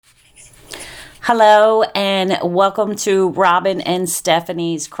Hello and welcome to Robin and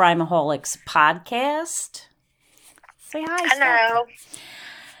Stephanie's Crimeaholics podcast. Say hi, Steph. Hello.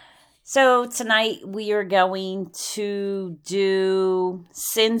 So tonight we are going to do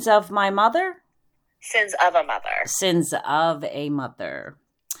Sins of My Mother, Sins of a Mother. Sins of a Mother.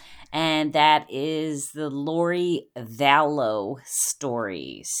 And that is the Lori Vallow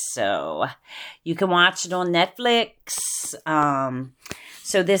story. So you can watch it on Netflix.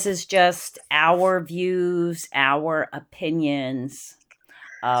 So this is just our views, our opinions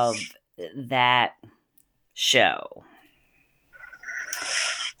of that show.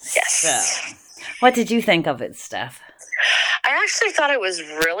 Yes. So, what did you think of it, Steph? I actually thought it was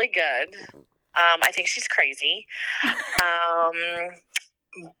really good. I think she's crazy.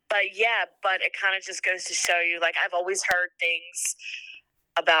 But it kind of just goes to show you, like, I've always heard things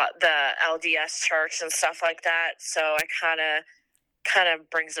about the LDS church and stuff like that. So I kind of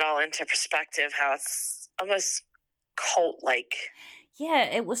brings it all into perspective how it's almost cult-like. Yeah,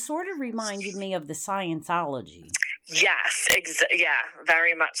 it was sort of reminded me of the Scientology. Yes,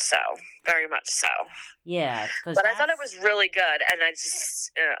 very much so. Very much so. Yeah. But I thought it was really good, and I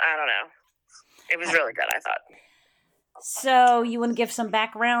don't know. It was really good, I thought. So, you want to give some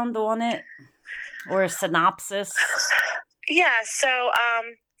background on it? Or a synopsis? Yeah, so,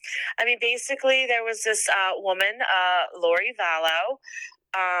 basically there was this woman, Lori Vallow,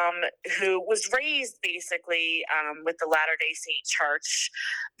 who was raised basically with the Latter-day Saint Church,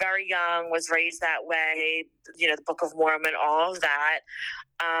 very young, was raised that way, the Book of Mormon, all of that.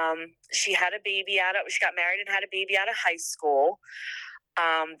 She got married and had a baby out of high school.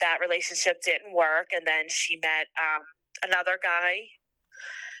 That relationship didn't work, and then she met another guy,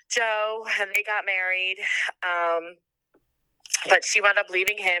 Joe, and they got married. But she wound up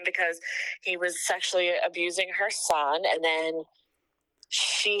leaving him because he was sexually abusing her son, and then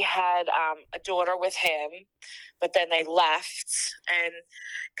she had a daughter with him, but then they left, and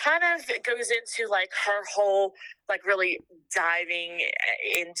kind of it goes into like her whole, like, really diving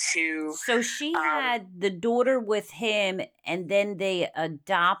into. So she had the daughter with him, and then they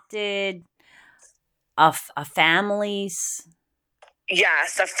adopted a family's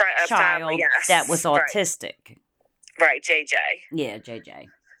yes, a child family, yes, that was autistic. Right, JJ. Yeah, JJ.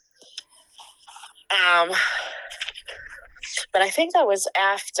 But I think that was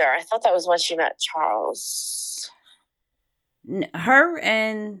after. I thought that was when she met Charles. Her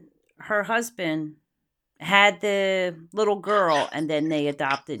and her husband had the little girl, and then they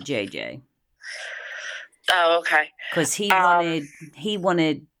adopted JJ. Oh, okay. Because he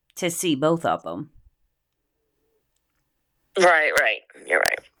wanted to see both of them. Right. You're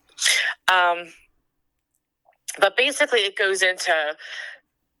right. But basically, it goes into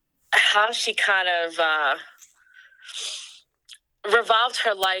how she kind of revolved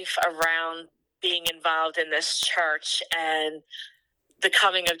her life around being involved in this church and the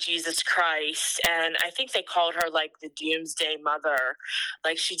coming of Jesus Christ. And I think they called her like the Doomsday Mother.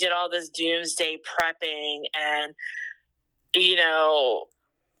 Like, she did all this doomsday prepping, and the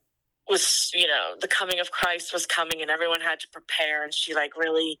coming of Christ was coming, and everyone had to prepare, and she like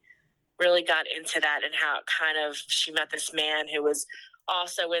really got into that, and how she met this man who was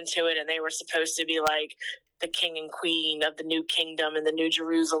also into it, and they were supposed to be like the king and queen of the new kingdom and the new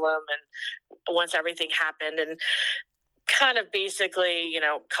Jerusalem. And once everything happened, and kind of basically,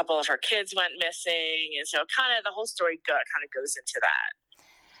 a couple of her kids went missing, and so kind of the whole story kind of goes into that.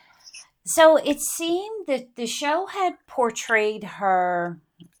 So it seemed that the show had portrayed her,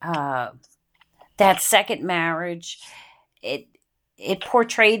 that second marriage. It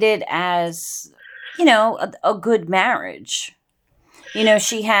portrayed it as, a good marriage.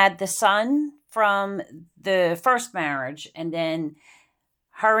 She had the son from the first marriage, and then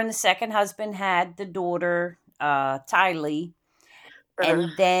her and the second husband had the daughter, Tylee.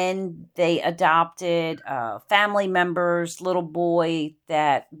 And then they adopted family members, little boy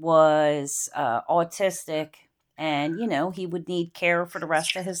that was autistic, and, he would need care for the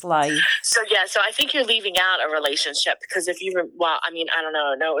rest of his life. So I think you're leaving out a relationship, because I don't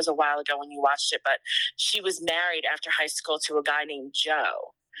know, it was a while ago when you watched it, but she was married after high school to a guy named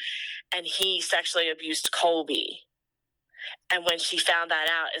Joe, and he sexually abused Colby. And when she found that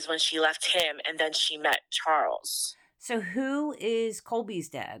out is when she left him, and then she met Charles. So who is Colby's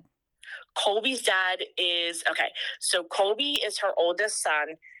dad? Colby's dad is, so Colby is her oldest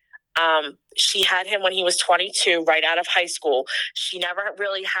son. She had him when he was 22, right out of high school. She never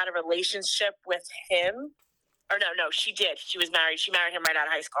really had a relationship with him. Or no, she did. She married him right out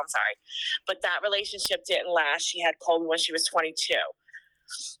of high school, I'm sorry. But that relationship didn't last. She had Colby when she was 22.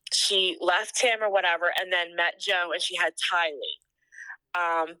 She left him or whatever, and then met Joe, and she had Tylee.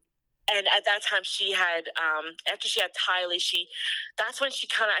 And at that time she had, after she had Tylee, that's when she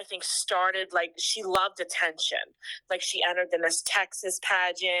kind of, I think, started, like, she loved attention. Like, she entered the Miss Texas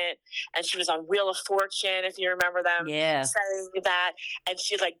pageant, and she was on Wheel of Fortune, if you remember them Yeah. saying that. And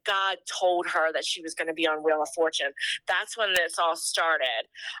she, like, God told her that she was going to be on Wheel of Fortune. That's when this all started.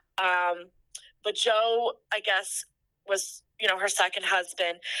 But Joe, I guess, was, her second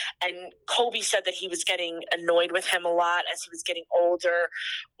husband, and Colby said that he was getting annoyed with him a lot as he was getting older,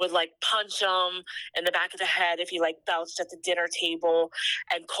 would, like, punch him in the back of the head if he, like, belched at the dinner table,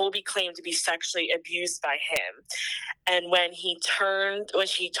 and Colby claimed to be sexually abused by him. And when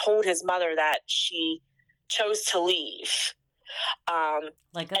she told his mother that she chose to leave,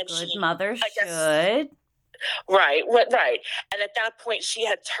 like a good mother should. Right. And at that point, she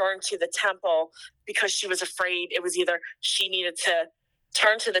had turned to the temple because she was afraid it was either she needed to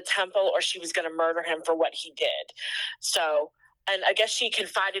turn to the temple or she was going to murder him for what he did. So, and I guess she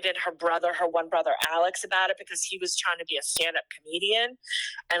confided in her one brother, Alex, about it because he was trying to be a stand-up comedian.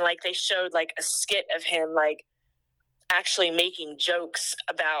 And, like, they showed, like, a skit of him, like, actually making jokes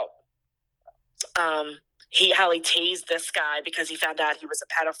about how he tased this guy because he found out he was a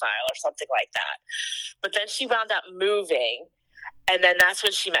pedophile or something like that. But then she wound up moving, and then that's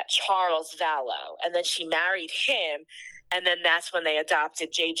when she met Charles Vallow, and then she married him, and then that's when they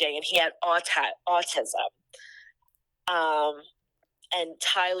adopted JJ, and he had autism. And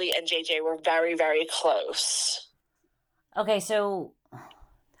Tylee and JJ were very, very close. Okay, so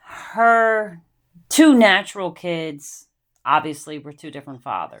her two natural kids obviously were two different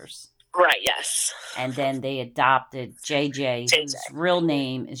fathers. Right, yes. And then they adopted JJ, whose real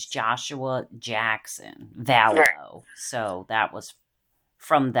name is Joshua Jackson Vallow. Right. So that was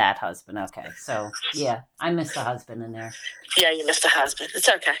from that husband. Okay, so yeah, I missed the husband in there. Yeah, you missed the husband. It's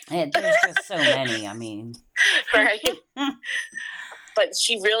okay. There's just so many, I mean. Right. But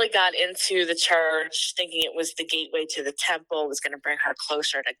she really got into the church thinking it was the gateway to the temple, was going to bring her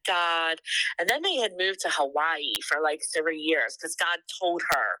closer to God. And then they had moved to Hawaii for like 3 years because God told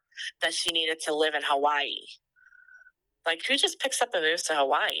her that she needed to live in Hawaii. Like, who just picks up and moves to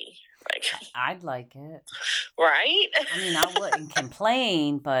Hawaii? Like, I'd like it. Right? I mean, I wouldn't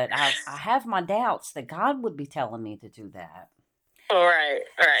complain, but I have my doubts that God would be telling me to do that. Right.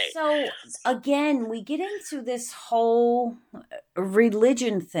 So, again, we get into this whole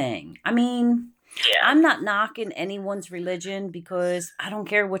religion thing. I mean, yeah. I'm not knocking anyone's religion because I don't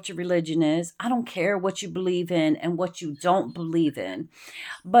care what your religion is. I don't care what you believe in and what you don't believe in.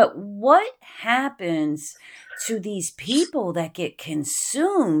 But what happens to these people that get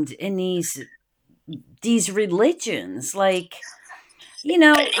consumed in these religions? Like,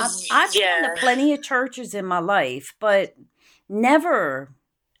 I've been to plenty of churches in my life, but never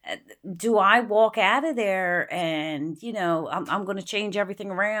do I walk out of there and, I'm going to change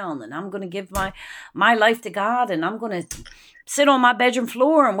everything around and I'm going to give my life to God and I'm going to sit on my bedroom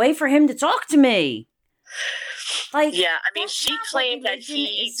floor and wait for him to talk to me. Like, yeah, I mean, she claimed that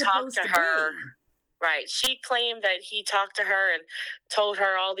he talked to her. Right. She claimed that he talked to her and told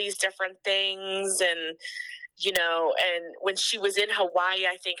her all these different things and, and when she was in Hawaii,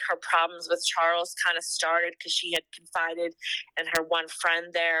 I think her problems with Charles kind of started because she had confided in her one friend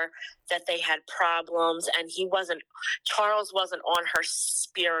there that they had problems and Charles wasn't on her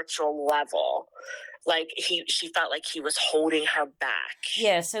spiritual level. Like she felt like he was holding her back.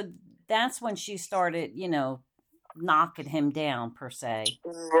 Yeah. So that's when she started, knocking him down per se.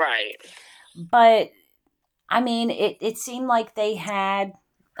 Right. But I mean, it seemed like they had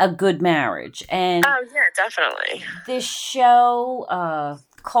a good marriage. And oh yeah, definitely. This show,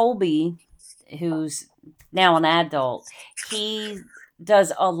 Colby, who's now an adult, he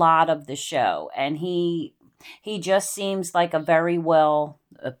does a lot of the show, and he just seems like a very well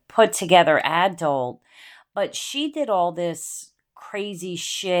put together adult. But she did all this crazy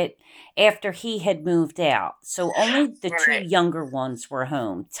shit after he had moved out. So only the two younger ones were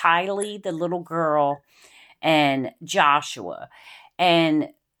home. Tylee, the little girl, and Joshua. And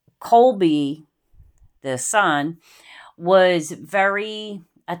Colby, the son, was very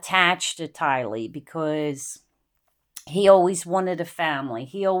attached to Tylee because he always wanted a family.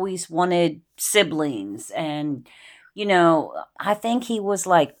 He always wanted siblings. And, I think he was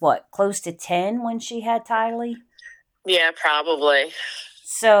like, close to 10 when she had Tylee? Yeah, probably.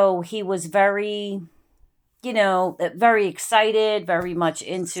 So he was very, very excited, very much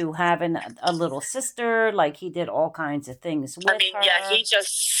into having a little sister. Like, he did all kinds of things with her. Yeah, he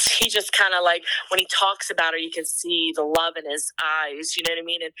just kind of, like, when he talks about her, you can see the love in his eyes, you know what I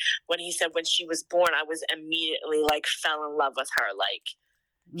mean? And when he said when she was born, I was immediately, like, fell in love with her. Like,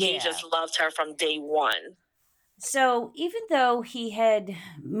 he just loved her from day one. So even though he had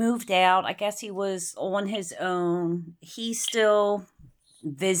moved out, I guess he was on his own, he still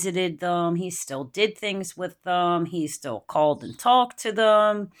visited them. He still did things with them. He still called and talked to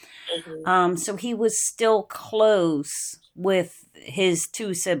them. Hmm. So he was still close with his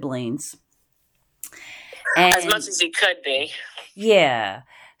two siblings. As much And as he could be. yeah,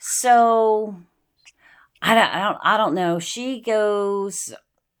 so I don't know. She goes,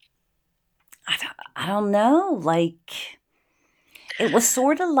 I don't know, like it was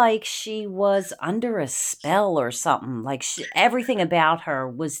sort of like she was under a spell or something. Like everything about her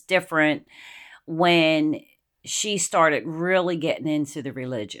was different when she started really getting into the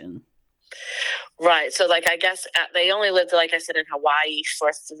religion. Right. So, like, I guess they only lived, like I said, in Hawaii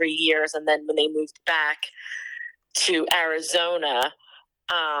for 3 years. And then when they moved back to Arizona,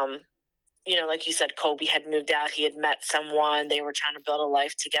 um, like you said, Colby had moved out. He had met someone. They were trying to build a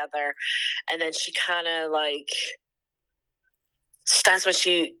life together. And then she kind of like, that's when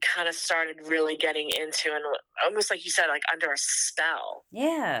she kind of started really getting into, and almost like you said, like under a spell.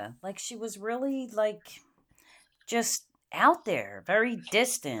 Yeah, like she was really like just out there, very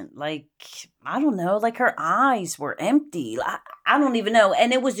distant. Like, I don't know, like her eyes were empty. I don't even know.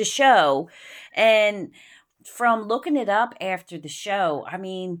 And it was a show. And from looking it up after the show, I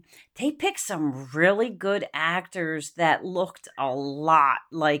mean, they picked some really good actors that looked a lot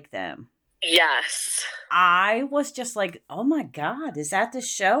like them. Yes. I was just like, oh my God, is that the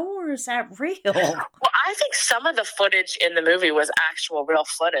show or is that real? Well, I think some of the footage in the movie was actual real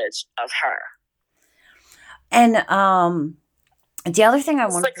footage of her. And the other thing I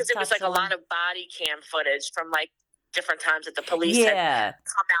It's wanted like, to because it was touch like a on, lot of body cam footage from like different times that the police had yeah,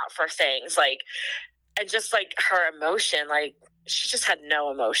 come out for things, like, and just like her emotion, like she just had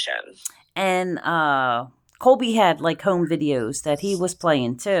no emotion. and Colby had like home videos that he was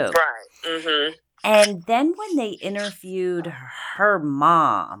playing too. Right. Mm-hmm. And then when they interviewed her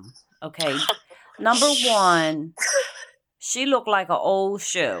mom, okay, number one, she looked like an old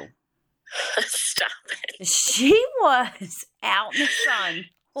shoe. Stop it. She was out in the sun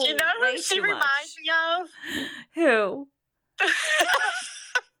Do you know who way she too reminds much. me of? Who?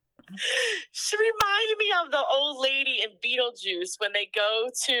 She reminded me of the old lady in Beetlejuice when they go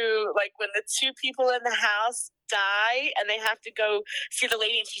to, like, when the two people in the house die and they have to go see the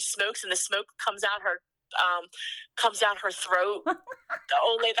lady and she smokes and the smoke comes out her throat. The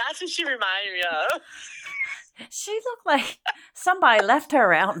old lady, that's what she reminded me of. She looked like somebody left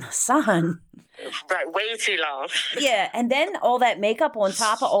her out in the sun. Right, way too long. Yeah, and then all that makeup on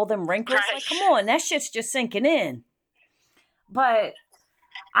top of all them wrinkles. Right. Like, come on, that shit's just sinking in. But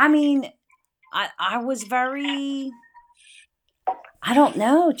I mean, I was very, I don't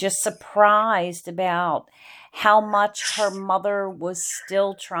know, just surprised about how much her mother was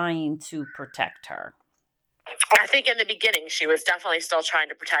still trying to protect her. I think in the beginning she was definitely still trying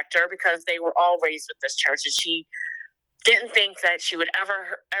to protect her because they were all raised with this church, and she didn't think that she would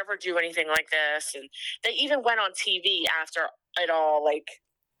ever do anything like this. And they even went on TV after it all like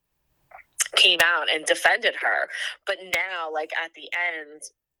came out and defended her. But now, like at the end,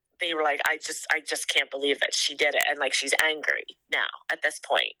 they were like, I just can't believe that she did it, and like she's angry now at this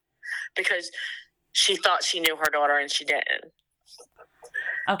point because she thought she knew her daughter and she didn't.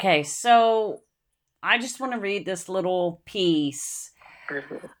 Okay, so I just want to read this little piece.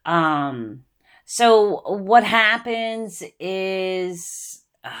 Um, so what happens is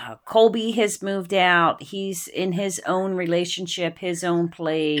Colby has moved out. He's in his own relationship, his own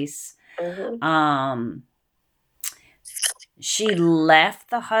place. Mm-hmm. She left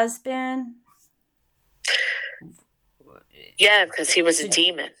the husband. Yeah, because he was a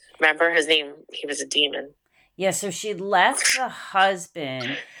demon. Remember his name? He was a demon. Yeah, so she left the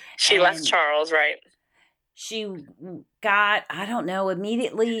husband. She left Charles, right? She got, I don't know,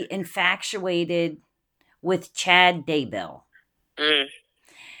 immediately infatuated with Chad Daybell. Mm.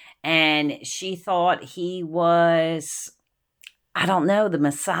 And she thought he was, I don't know, the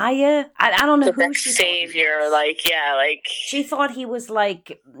Messiah. I don't know The who she Savior, like, yeah, like. She thought he was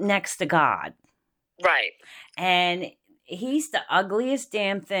like next to God. Right. And he's the ugliest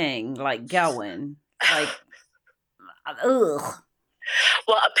damn thing, like going. Like, ugh.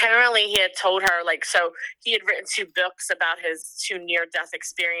 Well, apparently he had told her, like, so he had written 2 books about his 2 near-death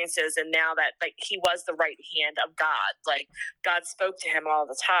experiences, and now that, like, he was the right hand of God. Like, God spoke to him all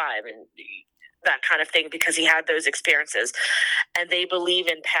the time and that kind of thing because he had those experiences. And they believe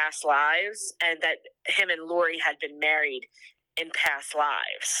in past lives, and that him and Lori had been married in past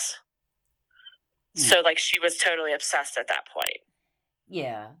lives. So, like, she was totally obsessed at that point.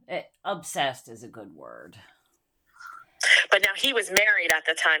 Yeah, obsessed is a good word. But now he was married at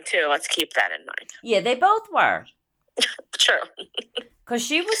the time too. Let's keep that in mind. Yeah, they both were. True. Because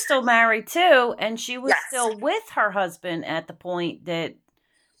she was still married too, and she was Yes. still with her husband at the point that,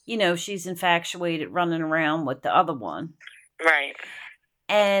 she's infatuated running around with the other one. Right.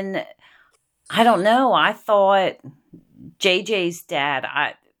 And I don't know. I thought JJ's dad,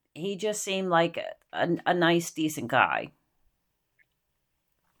 he just seemed like a nice, decent guy.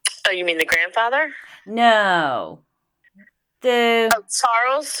 Oh, you mean the grandfather? No.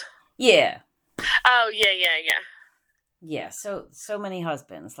 Charles? Yeah. Oh, yeah. Yeah, so many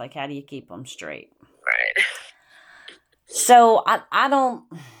husbands. Like, how do you keep them straight? Right. So I don't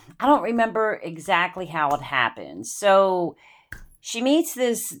remember exactly how it happened. So she meets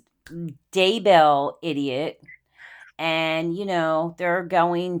this Daybell idiot, and they're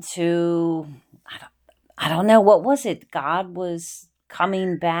going to. I don't know, what was it. God was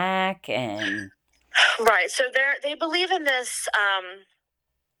coming back, and right. So they believe in this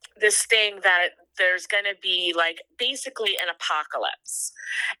this thing that there's going to be like basically an apocalypse,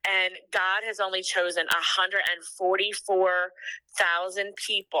 and God has only chosen 144,000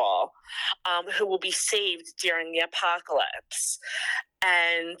 people who will be saved during the apocalypse,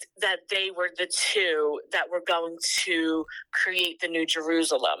 and that they were the two that were going to create the New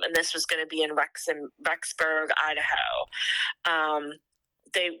Jerusalem, and this was going to be in Rexburg, Idaho.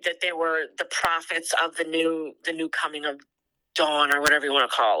 They were the prophets of the new coming of dawn, or whatever you want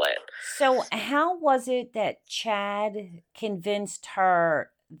to call it. So how was it that Chad convinced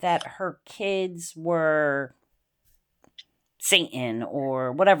her that her kids were Satan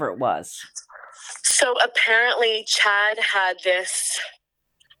or whatever it was? So apparently Chad had this,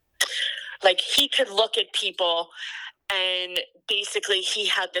 like, he could look at people, and basically he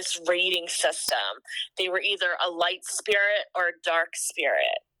had this rating system. They were either a light spirit or a dark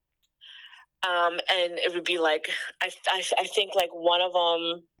spirit. And it would be like, I think like one of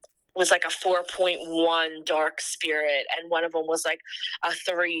them was like a 4.1 dark spirit, and one of them was like a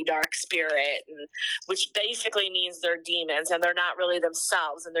 3 dark spirit, which basically means they're demons, and they're not really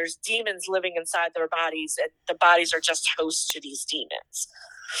themselves, and there's demons living inside their bodies, and the bodies are just hosts to these demons.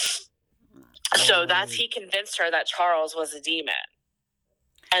 So he convinced her that Charles was a demon,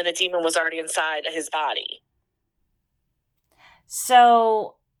 and the demon was already inside his body.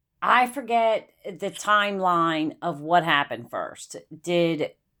 So I forget the timeline of what happened first.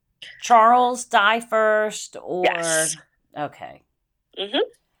 Did Charles die first, or? Yes. Okay. Mm-hmm.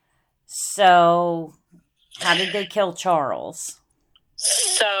 So how did they kill Charles?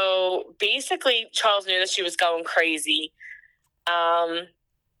 So basically Charles knew that she was going crazy.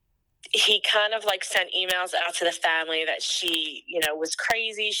 He kind of like sent emails out to the family that she, was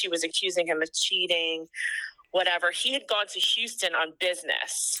crazy. She was accusing him of cheating, whatever. He had gone to Houston on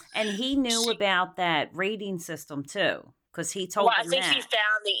business. And he knew about that rating system too, because he told them I think he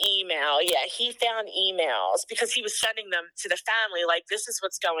found the email. Yeah, he found emails because he was sending them to the family, like, this is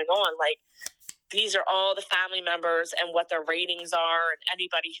what's going on. Like, these are all the family members and what their ratings are, and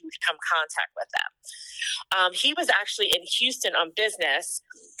anybody who would come contact with them. He was actually in Houston on business,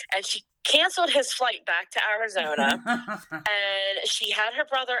 and she canceled his flight back to Arizona. And she had her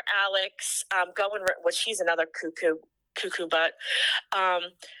brother Alex which he's another cuckoo butt.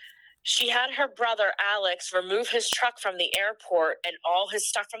 She had her brother Alex remove his truck from the airport and all his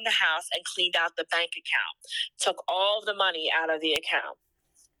stuff from the house, and cleaned out the bank account. Took all of the money out of the account.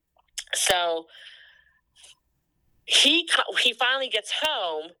 So he finally gets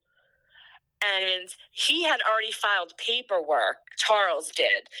home, and he had already filed paperwork. Charles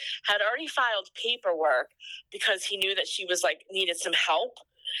had already filed paperwork because he knew that she was like needed some help,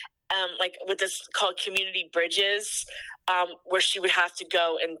 like with this called Community Bridges, where she would have to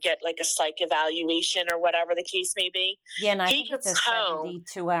go and get like a psych evaluation or whatever the case may be. Yeah, and I think it's a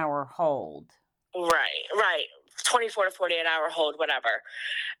 72-hour hold. Right. 24 to 48 hour hold, whatever.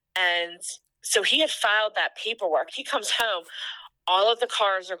 And so he had filed that paperwork. He comes home, all of the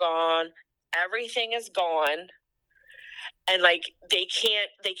cars are gone, everything is gone, and like they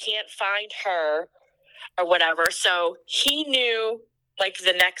can't find her or whatever. So he knew like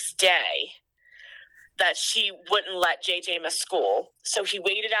the next day that she wouldn't let JJ miss school. So he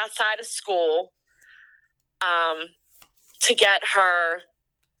waited outside of school to get her.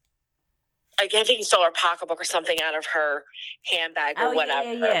 I think he stole her pocketbook or something out of her handbag or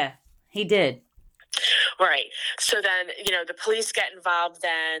whatever. Yeah. He did. Right. So then, the police get involved.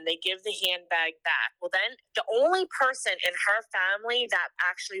 Then they give the handbag back. Well, then the only person in her family that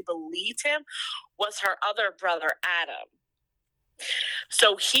actually believed him was her other brother, Adam.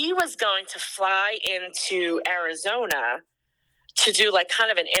 So he was going to fly into Arizona to do like kind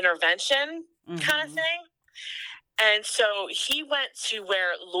of an intervention kind of thing. And so he went to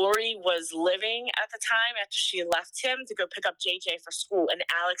where Lori was living at the time after she left him to go pick up JJ for school, and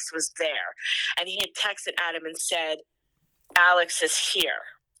Alex was there. And he had texted Adam and said, Alex is here.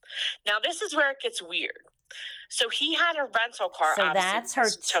 Now, this is where it gets weird. So he had a rental car. So that's her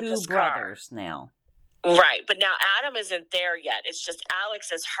two brothers now. Right. But now Adam isn't there yet. It's just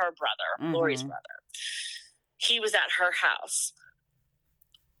Alex is her brother, Lori's brother. He was at her house.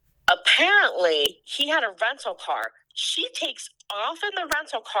 Apparently, he had a rental car. She takes off in the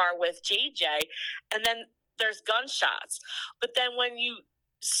rental car with JJ, and then there's gunshots. But then when you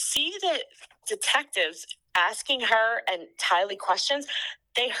see the detectives asking her and Tylee questions,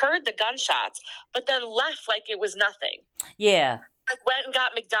 they heard the gunshots, but then left like it was nothing. Yeah. Like went and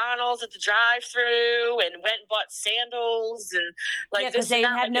got McDonald's at the drive-thru and went and bought sandals and like because they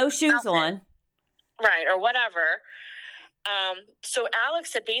had no shoes on. Right, or whatever. So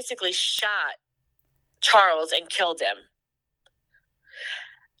Alex had basically shot Charles and killed him.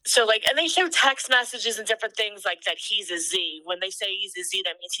 So and they show text messages and different things like that he's a Z. When they say he's a Z,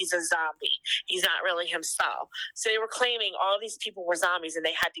 that means he's a zombie. He's not really himself. So they were claiming all these people were zombies and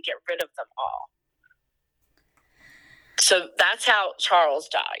they had to get rid of them all. So that's how Charles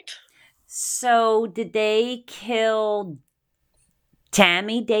died. So did they kill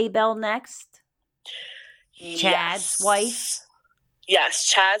Tammy Daybell next? Chad's wife? Yes,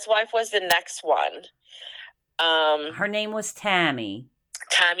 Chad's wife was the next one. Her name was Tammy.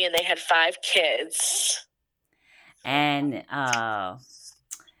 Tammy, and they had 5 kids. And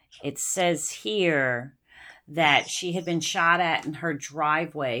it says here that she had been shot at in her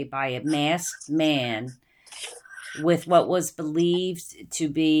driveway by a masked man with what was believed to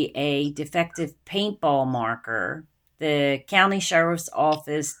be a defective paintball marker. The county sheriff's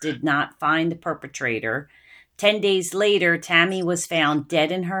office did not find the perpetrator. 10 days later, Tammy was found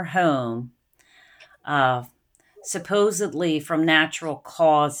dead in her home, supposedly from natural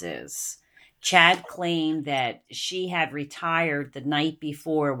causes. Chad claimed that she had retired the night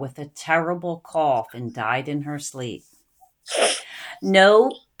before with a terrible cough and died in her sleep.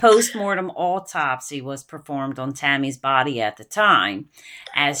 No post-mortem autopsy was performed on Tammy's body at the time,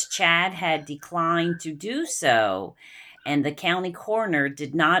 as Chad had declined to do so, and the county coroner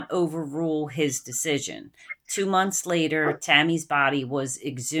did not overrule his decision. 2 months later, Tammy's body was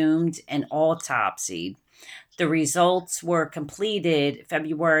exhumed and autopsied. The results were completed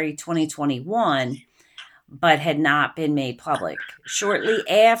February 2021, but had not been made public. Shortly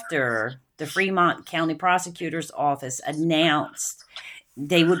after, the Fremont County Prosecutor's Office announced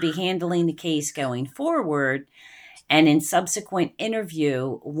they would be handling the case going forward, and in subsequent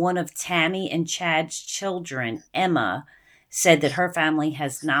interview, one of Tammy and Chad's children, Emma, said that her family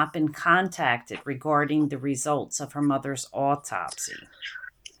has not been contacted regarding the results of her mother's autopsy.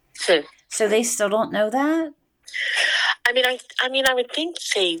 So they still don't know that? I would think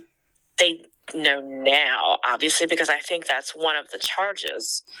they know now, obviously, because I think that's one of the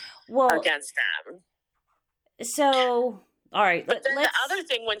charges against them. So, all right. But then the other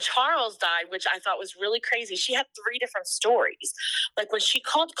thing, when Charles died, which I thought was really crazy, she had 3 different stories. Like when she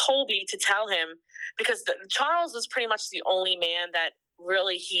called Colby to tell him, because Charles was pretty much the only man that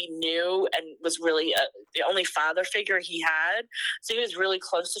really he knew and was really the only father figure he had. So he was really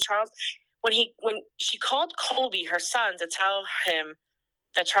close to Charles. When she called Colby, her son, to tell him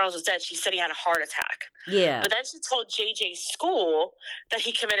that Charles was dead, she said he had a heart attack. Yeah. But then she told JJ's school that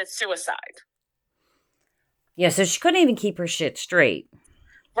he committed suicide. Yeah, so she couldn't even keep her shit straight.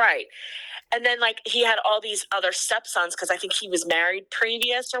 Right. And then, he had all these other stepsons, because I think he was married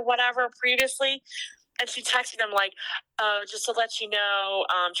previously. And she texted him, just to let you know,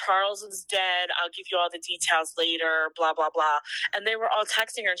 Charles is dead. I'll give you all the details later, blah, blah, blah. And they were all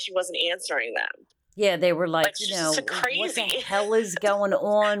texting her, and she wasn't answering them. Yeah, they were like, crazy. What the hell is going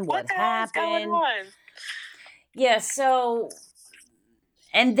on? What happened? Going on? Yeah, so...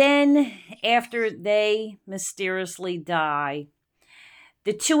 And then, after they mysteriously die,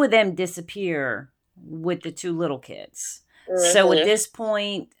 the 2 of them disappear with the 2 little kids. Mm-hmm. So at this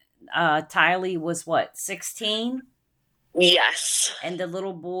point, Tylee was 16? Yes. And the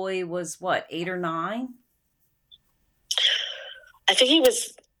little boy was 8 or 9? I think he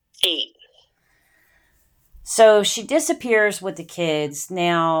was 8. So she disappears with the kids.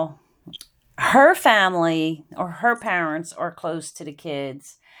 Now, her family or her parents are close to the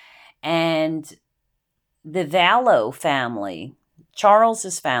kids, and the Vallow family,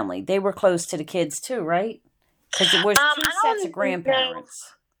 Charles's family, they were close to the kids too, right? Because it was 2 sets of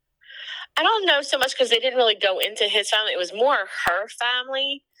grandparents. I don't know so much because they didn't really go into his family. It was more her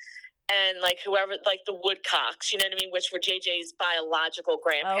family, and like whoever, like the Woodcocks, you know what I mean, which were JJ's biological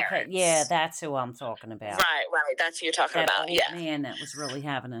grandparents. Okay, yeah, that's who I'm talking about. Right. That's who you're talking That about. old Yeah. man that was really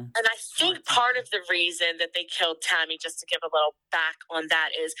having a And I think part of the reason that they killed Tammy, just to give a little back on that,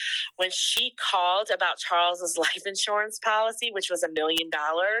 is when she called about Charles's life insurance policy, which was $1 million,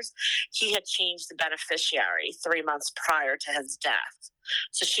 he had changed the beneficiary 3 months prior to his death.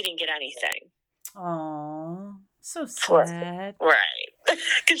 So she didn't get anything. Oh, so sad. Right.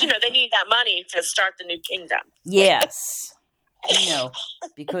 Because, they need that money to start the new kingdom. Yes.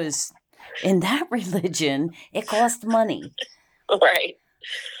 Because in that religion, it cost money. Right.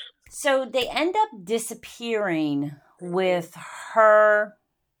 So they end up disappearing with her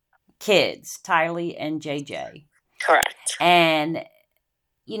kids, Tylee and JJ. Correct. And,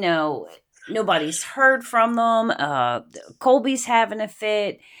 nobody's heard from them. Colby's having a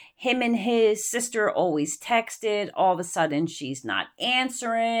fit. Him and his sister always texted. All of a sudden, she's not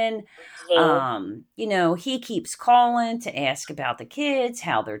answering. Mm-hmm. He keeps calling to ask about the kids,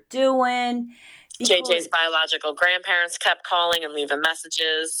 how they're doing. JJ's biological grandparents kept calling and leaving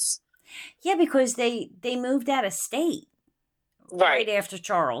messages. Yeah, because they moved out of state right after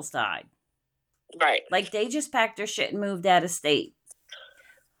Charles died. Right. Like, they just packed their shit and moved out of state.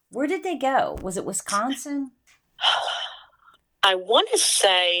 Where did they go? Was it Wisconsin? I want to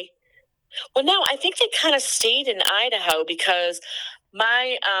say, well, no, I think they kind of stayed in Idaho because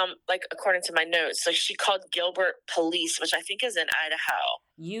my, according to my notes, so she called Gilbert Police, which I think is in Idaho.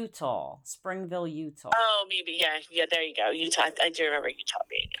 Utah. Springville, Utah. Oh, maybe. Yeah, there you go. Utah. I do remember Utah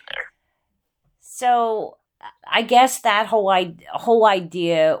being in there. So I guess that whole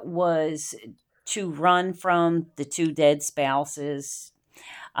idea was to run from the two dead spouses,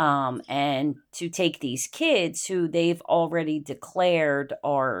 and to take these kids who they've already declared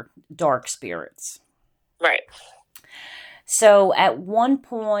are dark spirits. Right. So at one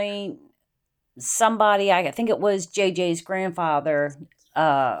point, somebody, I think it was JJ's grandfather,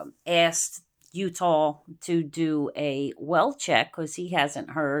 asked Utah to do a well check because he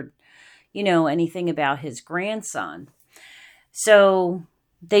hasn't heard, anything about his grandson. So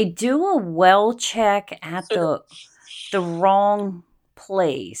they do a well check at the wrong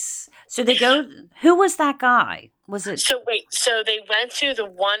place. So they go, who was that guy? Was it? So they went to the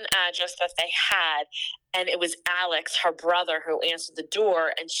one address that they had, and it was Alex, her brother, who answered the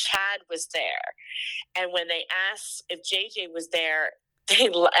door, and Chad was there. And when they asked if JJ was there,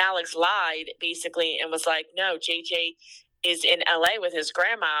 Alex lied, basically, and was like, no, JJ is in LA with his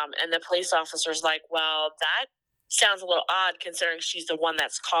grandmom. And the police officer's like, well, that sounds a little odd considering she's the one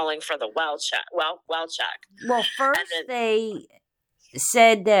that's calling for the well check. Well first they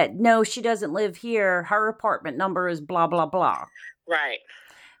said that, no, she doesn't live here. Her apartment number is blah, blah, blah. Right.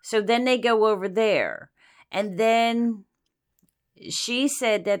 So then they go over there. And then she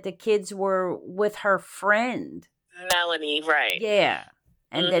said that the kids were with her friend. Melanie, right. Yeah.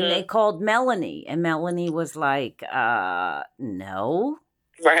 And then they called Melanie. And Melanie was like, no.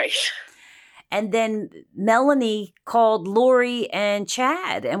 Right. And then Melanie called Lori and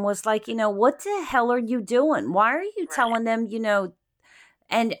Chad and was like, what the hell are you doing? Why are you telling them,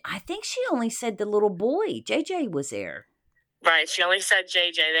 And I think she only said the little boy. JJ was there. Right. She only said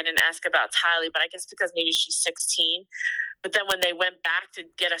JJ. They didn't ask about Tylee, but I guess because maybe she's 16. But then when they went back to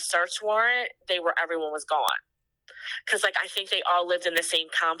get a search warrant, everyone was gone. Because, I think they all lived in the same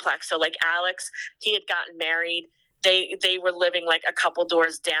complex. So, Alex, he had gotten married. They were living, a couple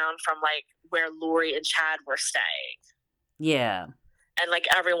doors down from, where Lori and Chad were staying. Yeah. And,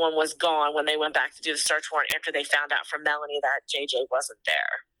 everyone was gone when they went back to do the search warrant after they found out from Melanie that JJ wasn't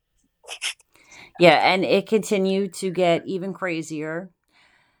there. Yeah, and it continued to get even crazier.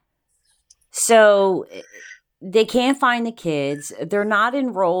 So they can't find the kids. They're not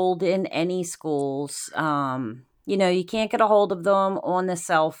enrolled in any schools. You can't get a hold of them on the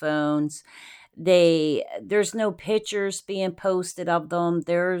cell phones. There's no pictures being posted of them.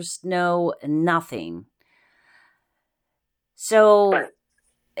 There's nothing. So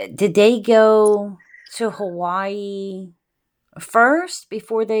did they go to Hawaii first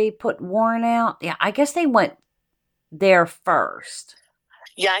before they put warrant out? Yeah, I guess they went there first.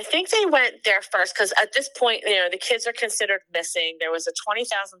 Yeah, I think they went there first because at this point, the kids are considered missing. There was a $20,000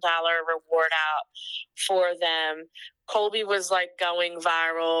 reward out for them. Colby was going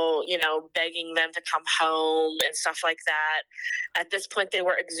viral, begging them to come home and stuff like that. At this point, they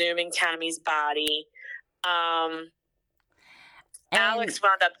were exhuming Tammy's body. Alex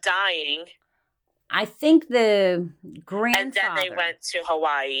wound up dying. I think the grandfather. And then they went to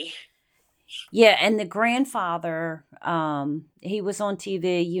Hawaii. Yeah, and the grandfather, he was on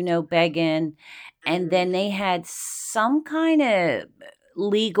TV, begging. And then they had some kind of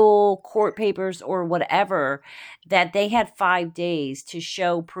legal court papers or whatever that they had 5 days to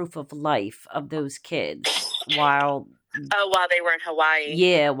show proof of life of those kids while while they were in Hawaii.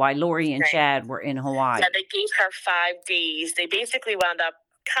 yeah, while Lori and Right. Chad were in Hawaii. Yeah, they gave her 5 days. They basically wound up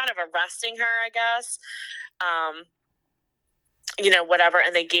kind of arresting her, I guess. Whatever,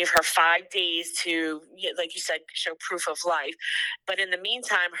 and they gave her 5 days to, like you said, show proof of life. But in the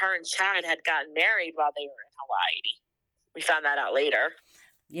meantime, her and Chad had gotten married while they were in Hawaii. We found that out later.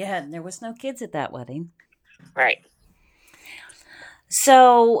 Yeah, and there was no kids at that wedding. Right.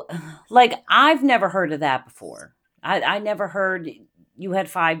 So, like, I've never heard of that before. I never heard you had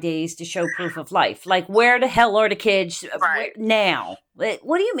 5 days to show proof of life. Like, where the hell are the kids Right. now?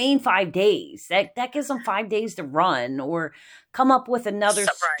 What do you mean 5 days? That gives them 5 days to run or come up with another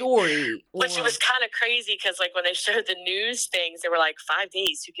story. Which was kind of crazy because, like, when they showed the news things, they were like, 5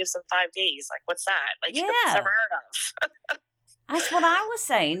 days? Who gives them 5 days? Like, what's that? Like, yeah. Never heard of. That's what I was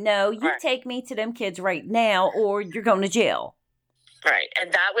saying. No, you take me to them kids right now or you're going to jail. Right.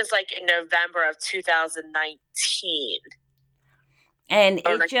 And that was like in November of 2019. And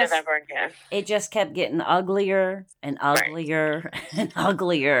it just kept getting uglier and uglier and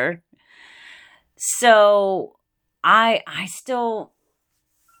uglier. So I'm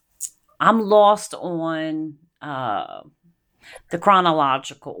lost on the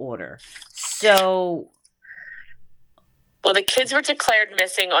chronological order. So, well, the kids were declared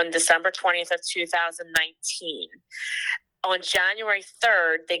missing on December 20th of 2019. On January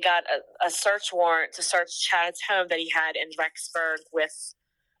 3rd, they got a search warrant to search Chad's home that he had in Rexburg with...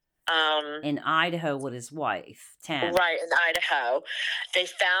 in Idaho with his wife, Tammy. Right, in Idaho. They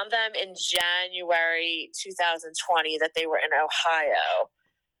found them in January 2020 that they were in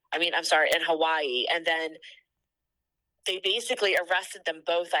in Hawaii. And then they basically arrested them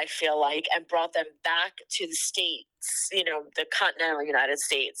both, I feel like, and brought them back to the States, the continental United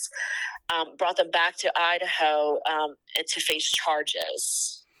States. Brought them back to Idaho to face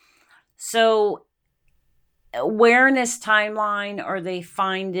charges. So, where in this timeline are they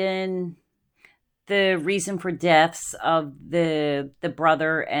finding the reason for deaths of the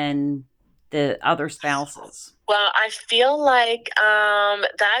brother and the other spouses? Well, I feel like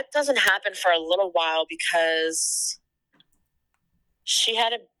that doesn't happen for a little while because she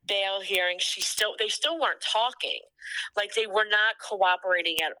had a bail hearing. They still weren't talking. Like, they were not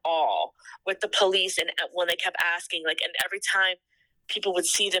cooperating at all with the police. And when they kept asking, like, and every time people would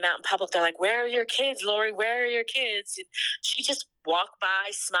see them out in public, they're like, "Where are your kids, Lori? Where are your kids?" And she just walk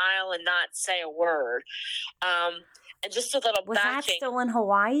by, smile, and not say a word. And just a little was that still in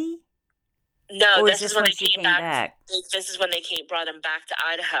Hawaii? No, this is when they came back. This is when they brought them back to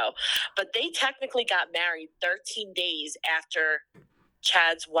Idaho. But they technically got married 13 days after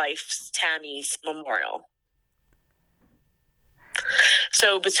Chad's wife's, Tammy's, memorial.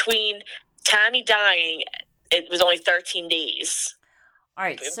 So between Tammy dying, it was only 13 days. All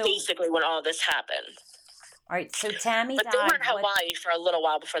right, so basically when all this happened. All right, so Tammy died. But they were in Hawaii for a little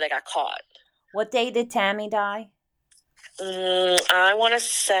while before they got caught. What day did Tammy die? I want to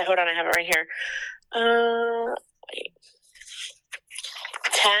say, hold on, I have it right here. Wait.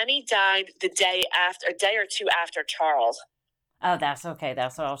 Tammy died a day or two after Charles. Oh, that's okay.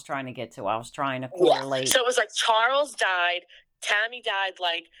 That's what I was trying to get to. I was trying to correlate. Yeah. So it was like Charles died, Tammy died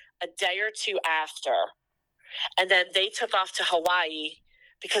like a day or two after. And then they took off to Hawaii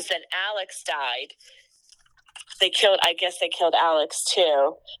because then Alex died. They killed Alex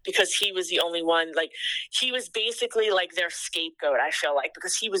too because he was the only one, like, he was basically like their scapegoat, I feel like,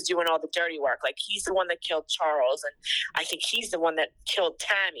 because he was doing all the dirty work. Like, he's the one that killed Charles, and I think he's the one that killed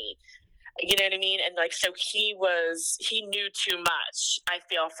Tammy. You know what I mean? And like, so he knew too much, I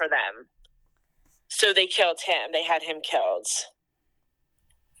feel, for them. So they killed him. They had him killed.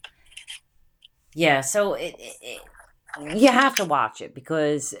 Yeah, so you have to watch it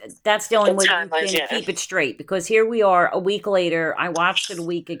because that's the only way you can keep it straight. Because here we are a week later. I watched it a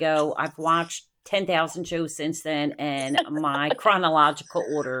week ago. I've watched 10,000 shows since then, and my chronological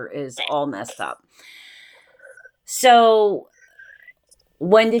order is all messed up. So,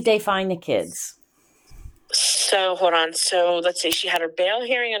 when did they find the kids? So, hold on. So, let's see. She had her bail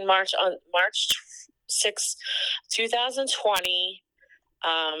hearing on March 6, 2020.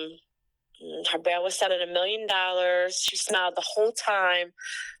 Her bail was set at $1 million. She smiled the whole time.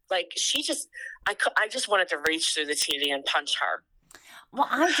 Like, I just wanted to reach through the TV and punch her. Well,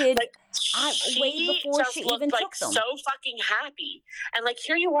 I did. Like, way before she even took them. So fucking happy. And like,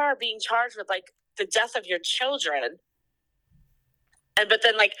 here you are being charged with like the death of your children. But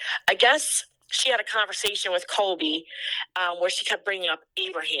then, like, I guess she had a conversation with Colby where she kept bringing up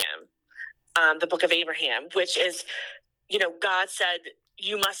Abraham, the book of Abraham, which is, God said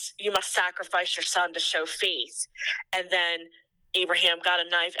you must sacrifice your son to show faith. And then Abraham got a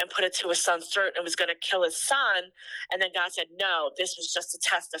knife and put it to his son's throat and was going to kill his son. And then God said, no, this was just a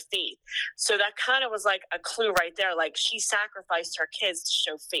test of faith. So that kind of was like a clue right there. Like, she sacrificed her kids to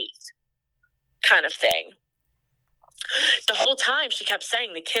show faith, kind of thing. The whole time she kept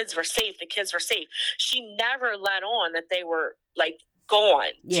saying the kids were safe, the kids were safe. She never let on that they were like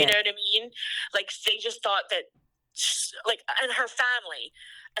gone. Yeah. Do you know what I mean? Like, they just thought that, like, and her family,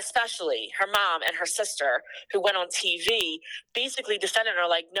 especially her mom and her sister, who went on TV, basically defended her,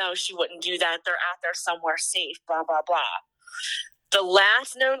 like, no, she wouldn't do that. They're out there somewhere safe, blah, blah, blah. The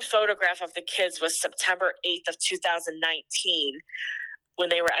last known photograph of the kids was September 8th of 2019 when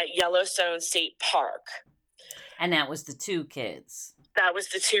they were at Yellowstone State Park. And that was the two kids. That was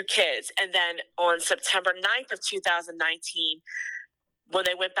the two kids. And then on September 9th of 2019, when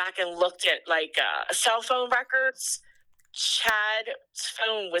they went back and looked at like cell phone records, Chad's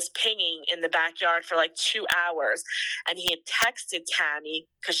phone was pinging in the backyard for like 2 hours. And he had texted Tammy,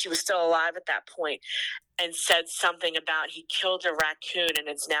 because she was still alive at that point, and said something about he killed a raccoon and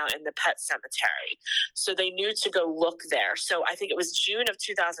it's now in the pet cemetery. So they knew to go look there. So I think it was June of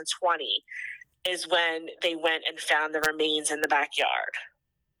 2020 is when they went and found the remains in the backyard.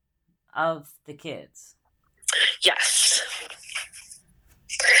 Of the kids? Yes.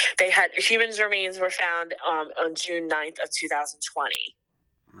 They had humans' remains were found on June 9th of 2020.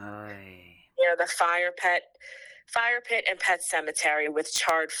 Near the fire pit and pet cemetery with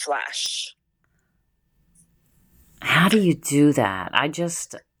charred flesh. How do you do that? I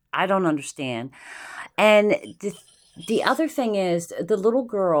don't understand. And the other thing is, the little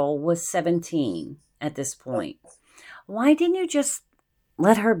girl was 17 at this point. Why didn't you just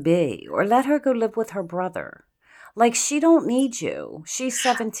let her be, or let her go live with her brother? Like, she don't need you. She's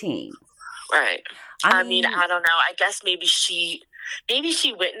 17. Right. I mean, I don't know. I guess maybe she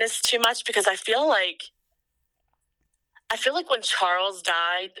witnessed too much, because I feel like when Charles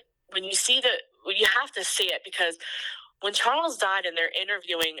died, when you have to see it, because when Charles died and they're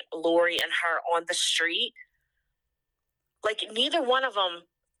interviewing Lori and her on the street, like, neither one of them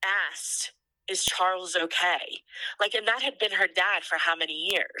asked, is Charles okay? Like, and that had been her dad for how many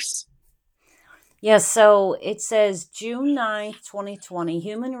years? Yeah, so it says June 9th, 2020,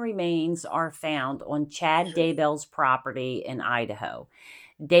 human remains are found on Chad Daybell's property in Idaho.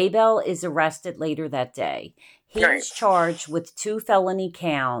 Daybell is arrested later that day. He is charged with 2 felony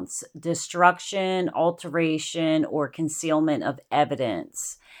counts: destruction, alteration, or concealment of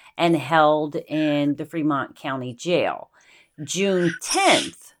evidence, and held in the Fremont County Jail. June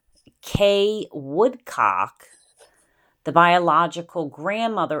 10th, Kay Woodcock, the biological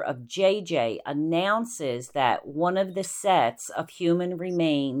grandmother of JJ, announces that one of the sets of human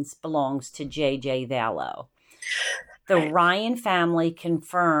remains belongs to JJ Vallow. The Ryan family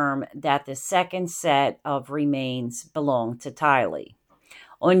confirm that the second set of remains belong to Tylee.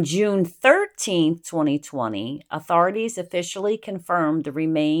 On June 13th, 2020, authorities officially confirmed the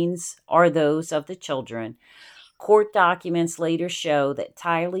remains are those of the children. Court documents later show that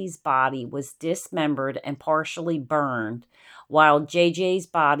Tylee's body was dismembered and partially burned, while JJ's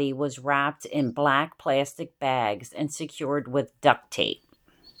body was wrapped in black plastic bags and secured with duct tape.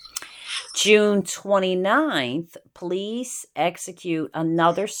 June 29th, police execute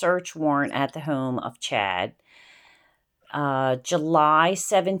another search warrant at the home of Chad. July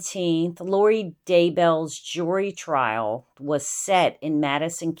 17th, Lori Daybell's jury trial was set in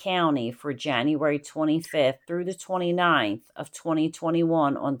Madison County for January 25th through the 29th of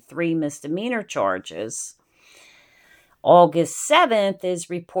 2021 on 3 misdemeanor charges. August 7th is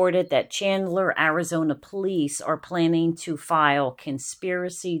reported that Chandler, Arizona police are planning to file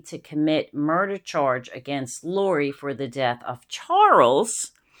conspiracy to commit murder charge against Lori for the death of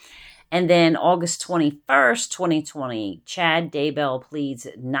Charles. And then August 21st, 2020, Chad Daybell pleads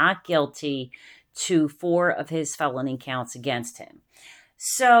not guilty to 4 of his felony counts against him.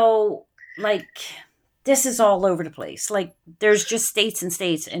 So, like, this is all over the place. Like, there's just states and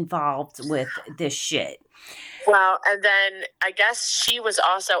states involved with this shit. Well, and then I guess she was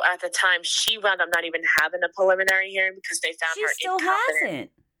also, at the time, she wound up not even having a preliminary hearing because they found her incompetent. She still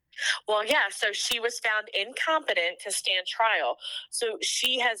hasn't. Well, yeah, so she was found incompetent to stand trial. So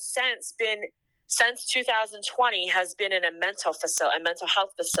she has since 2020, has been in a mental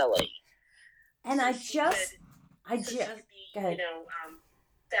health facility. And so I just be,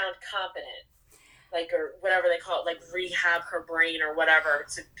 found competent, like, or whatever they call it, like rehab her brain or whatever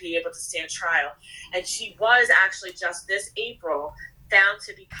to be able to stand trial. And she was actually just this April found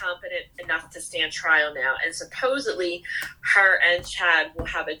to be competent enough to stand trial now. And supposedly her and Chad will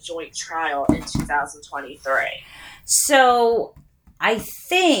have a joint trial in 2023. So I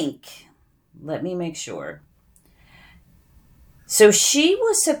think, let me make sure. So she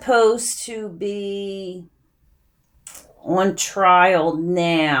was supposed to be on trial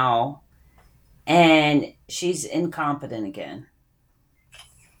now, and she's incompetent again.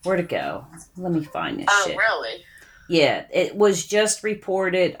 Where'd it go? Let me find this shit. Really? Yeah, it was just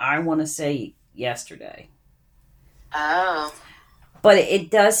reported, I want to say yesterday. Oh. But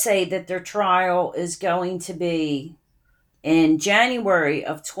it does say that their trial is going to be in January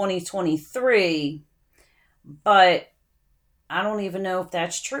of 2023, but I don't even know if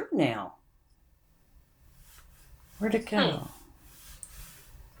that's true now. Where'd it go?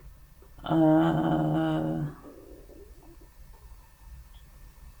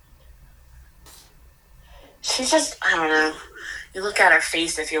 She's just, I don't know. You look at her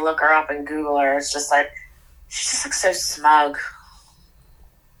face, if you look her up and Google her, it's just like, she just looks so smug.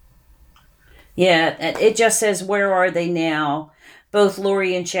 Yeah, it just says, where are they now? Both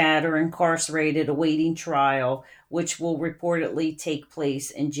Lori and Chad are incarcerated awaiting trial, which will reportedly take place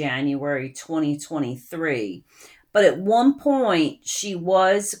in January 2023. But at one point, she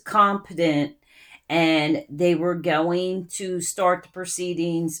was competent and they were going to start the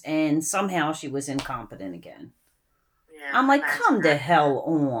proceedings, and somehow she was incompetent again. Yeah, I'm like, come the hell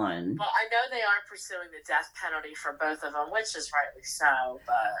on. Well, I know they are pursuing the death penalty for both of them, which is rightly so,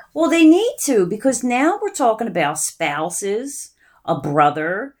 but... Well, they need to, because now we're talking about spouses, a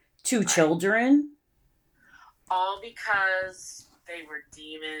brother, two children. All because they were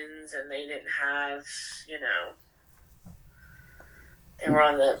demons and they didn't have, they were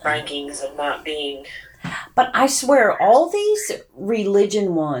on the rankings of not being... But I swear, all these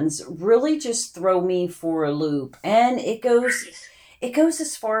religion ones really just throw me for a loop. And it goes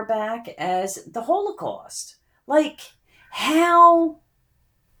as far back as the Holocaust. Like, how...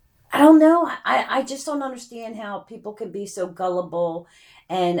 I don't know. I just don't understand how people can be so gullible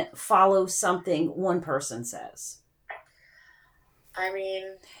and follow something one person says. I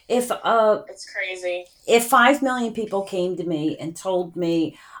mean, if it's crazy. If 5 million people came to me and told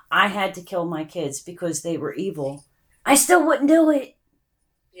me I had to kill my kids because they were evil, I still wouldn't do it.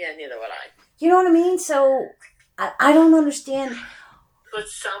 Yeah, neither would I. You know what I mean? So I don't understand. But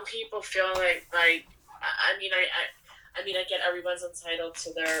some people feel like I mean, I get everyone's entitled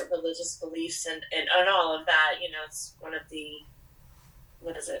to their religious beliefs and all of that. It's one of the,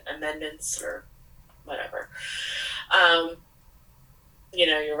 amendments or whatever.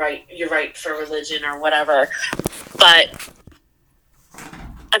 You're right for religion or whatever. But,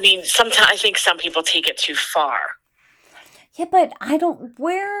 I mean, sometimes I think some people take it too far. Yeah, but I don't,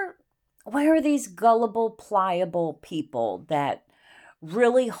 where are these gullible, pliable people that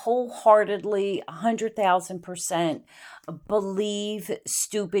really wholeheartedly 100,000% believe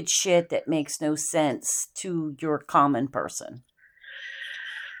stupid shit that makes no sense to your common person?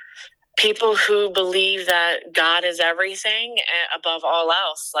 People who believe that God is everything above all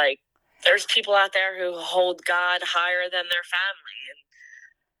else. Like, there's people out there who hold God higher than their family.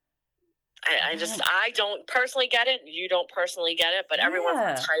 And I don't personally get it. You don't personally get it, but everyone's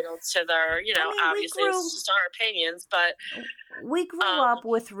entitled to their, obviously it's just our opinions, but we grew up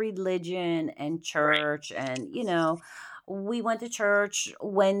with religion and church, right. And, we went to church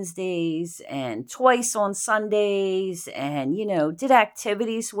Wednesdays and twice on Sundays and, did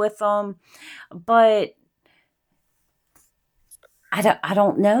activities with them. But I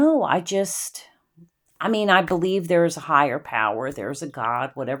don't know. I believe there's a higher power. There's a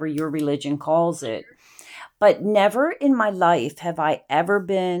God, whatever your religion calls it. But never in my life have I ever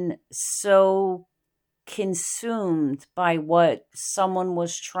been so consumed by what someone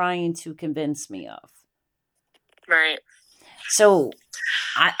was trying to convince me of. Right. So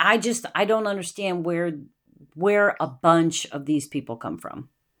I don't understand where a bunch of these people come from.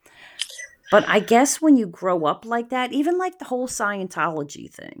 But I guess when you grow up like that, even like the whole Scientology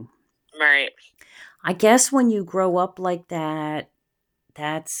thing. Right. I guess when you grow up like that,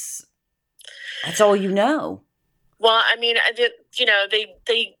 that's all you know. Well, I mean,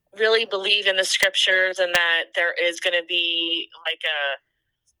 they really believe in the scriptures and that there is going to be like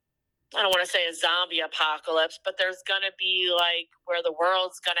I don't want to say a zombie apocalypse, but there's going to be like where the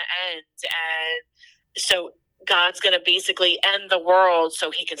world's going to end. And so God's going to basically end the world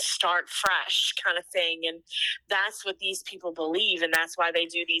so he can start fresh kind of thing. And that's what these people believe. And that's why they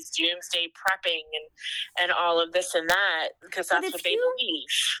do these doomsday prepping and all of this and that, because that's what they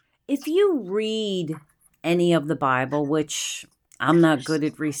believe. If you read any of the Bible, which I'm not good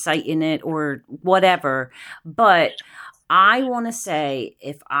at reciting it or whatever, but I want to say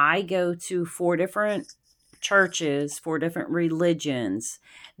if I go to 4 different churches, 4 different religions,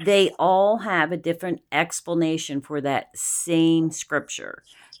 they all have a different explanation for that same scripture.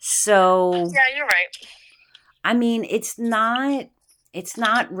 So, Yeah, you're right. I mean, it's not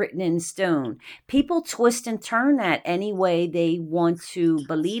written in stone. People twist and turn that any way they want to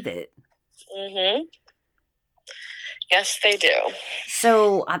believe it. Mm-hmm. Yes, they do.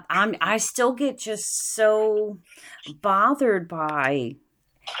 So I still get just so bothered by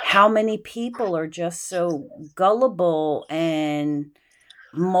how many people are just so gullible and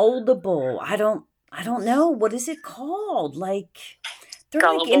moldable. I don't know, what is it called? Like they're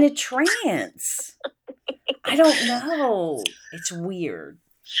like in Gullible. a trance. I don't know. It's weird.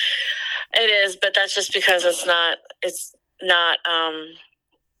 It is, but that's just because it's not. It's not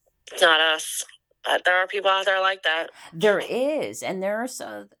us. But there are people out there like that. There is, and there's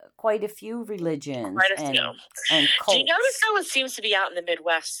quite a few religions Quite a few. and Do you notice cults. how it seems to be out in the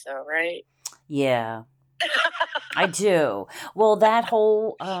Midwest, though, right? Yeah, I do. Well, that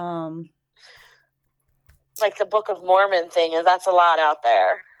whole Like the Book of Mormon thing, and that's a lot out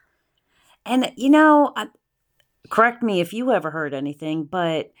there. and correct me if you ever heard anything,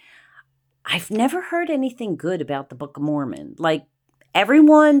 but I've never heard anything good about the Book of Mormon. Like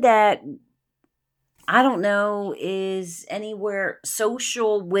everyone that I don't know is anywhere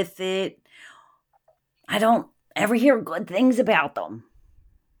social with it, I don't ever hear good things about them.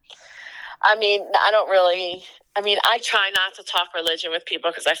 I mean, I try not to talk religion with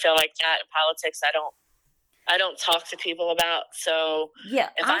people because I feel like that in politics, I don't talk to people about. So Yeah,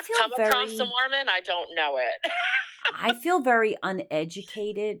 if I've come across a Mormon, I don't know it. I feel very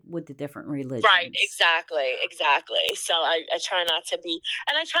uneducated with the different religions. Right, exactly. So I try not to be,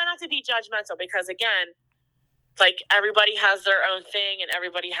 and I try not to be judgmental because, again, like everybody has their own thing and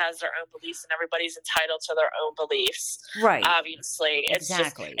everybody has their own beliefs and everybody's entitled to their own beliefs. Right. Obviously.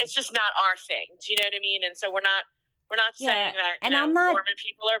 Exactly. It's just not our thing. Do you know what I mean? And so we're not saying that I'm not, Mormon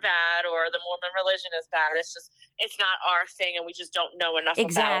people are bad or the Mormon religion is bad. It's not our thing and we just don't know enough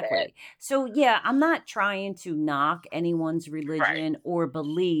about it. So yeah, I'm not trying to knock anyone's religion or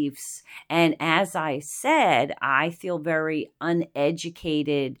beliefs. And as I said, I feel very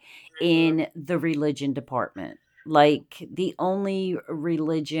uneducated in the religion department. Like the only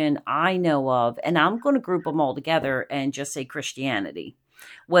religion I know of, and I'm going to group them all together and just say Christianity.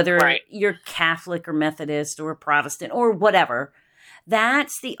 Whether you're Catholic or Methodist or Protestant or whatever,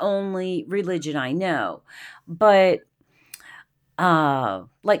 that's the only religion I know. But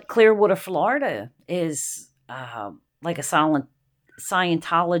like Clearwater, Florida is like a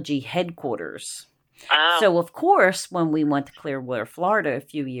Scientology headquarters. Wow. So of course, when we went to Clearwater, Florida a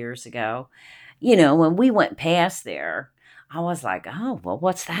few years ago, when we went past there, I was like, oh, well,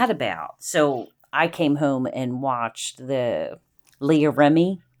 what's that about? So I came home and watched the Leah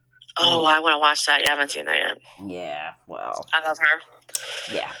Remy. Oh, I want to watch that. You haven't seen that yet. Yeah, well. I love her.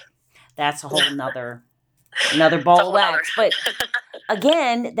 Yeah. That's a whole another ball of wax. But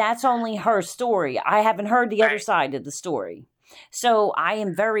again, that's only her story. I haven't heard the other side of the story. So I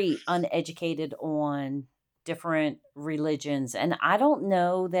am very uneducated on different religions. And I don't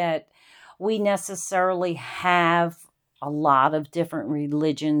know that we necessarily have a lot of different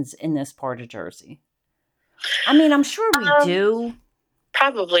religions in this part of Jersey. I mean, I'm sure we do.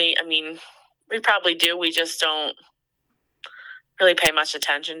 Probably. I mean, we probably do. We just don't really pay much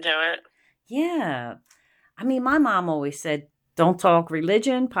attention to it. Yeah. I mean, my mom always said, don't talk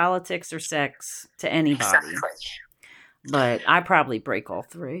religion, politics, or sex to anybody. Exactly. But I probably break all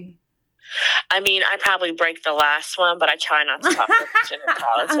three. I mean, I probably break the last one, but I try not to talk religion and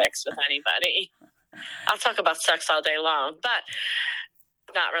politics with anybody. I'll talk about sex all day long, but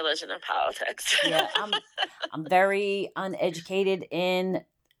not religion and politics. Yeah, I'm very uneducated in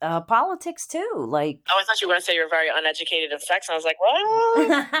politics too. Like, oh, I thought you were going to say you were very uneducated in sex. I was like,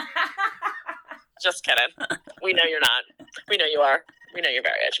 what? Just kidding. We know you're not. We know you are. We know you're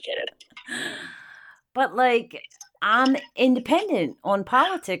very educated. But like, I'm independent on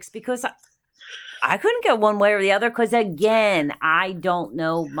politics because I couldn't go one way or the other because, again, I don't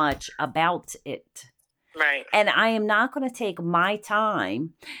know much about it. Right. And I am not going to take my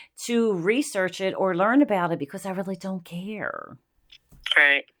time to research it or learn about it because I really don't care.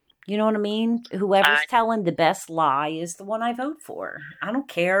 Right. You know what I mean? Whoever's telling the best lie is the one I vote for. I don't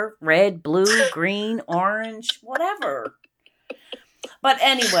care. Red, blue, green, orange, whatever. But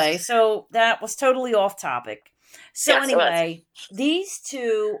anyway, so that was totally off topic. So anyway, these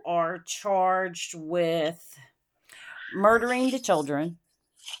two are charged with murdering the children.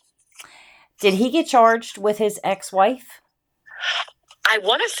 Did he get charged with his ex-wife? I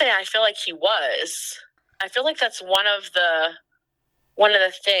want to say I feel like he was. I feel like that's one of the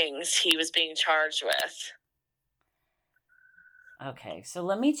things he was being charged with. Okay, so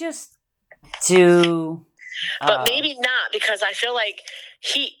let me just do. But maybe not, because I feel like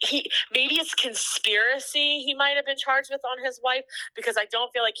he maybe it's conspiracy he might have been charged with on his wife, because I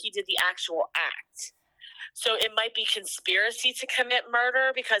don't feel like he did the actual act. So it might be conspiracy to commit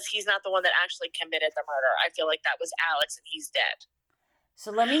murder, because he's not the one that actually committed the murder. I feel like that was Alex and he's dead.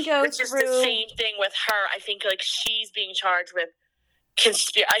 So let me go Which through. Is the same thing with her. I think like she's being charged with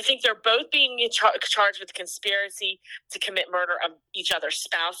I think they're both being charged with conspiracy to commit murder of each other's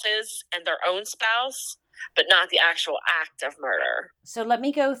spouses and their own spouse, but not the actual act of murder. So let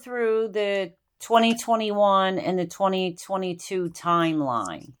me go through the 2021 and the 2022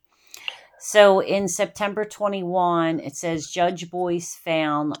 timeline. So in September 21, it says Judge Boyce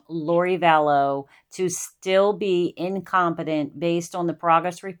found Lori Vallow to still be incompetent based on the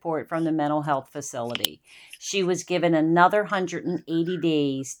progress report from the mental health facility. She was given another 180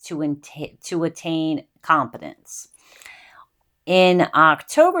 days to attain competence. In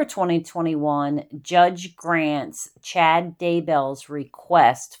October 2021, Judge grants Chad Daybell's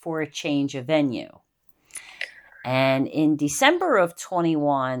request for a change of venue. And in December of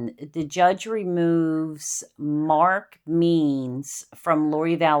 21, the judge removes Mark Means from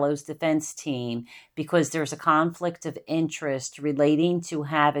Lori Vallow's defense team because there's a conflict of interest relating to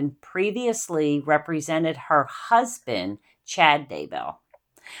having previously represented her husband, Chad Daybell.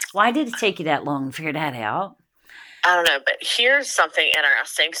 Why did it take you that long to figure that out? I don't know, but here's something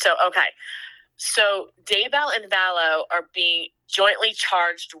interesting. So Daybell and Vallow are being jointly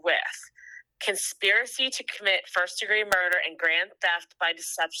charged with conspiracy to commit first-degree murder and grand theft by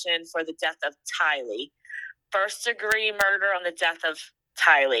deception for the death of Tylee, first-degree murder on the death of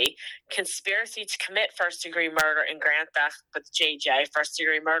Tylee, conspiracy to commit first-degree murder and grand theft with JJ,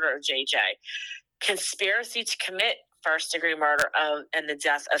 first-degree murder of JJ, conspiracy to commit first-degree murder and the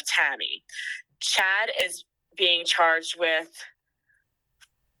death of Tammy. Chad is being charged with.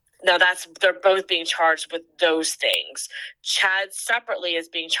 Now they're both being charged with those things. Chad separately is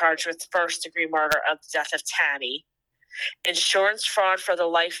being charged with first-degree murder of the death of Tammy, insurance fraud for the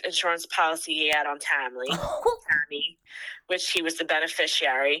life insurance policy he had on Tammy, which he was the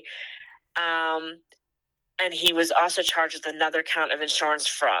beneficiary, and he was also charged with another count of insurance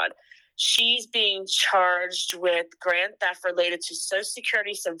fraud. She's being charged with grand theft related to Social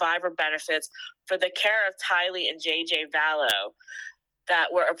Security survivor benefits for the care of Tylee and JJ Vallow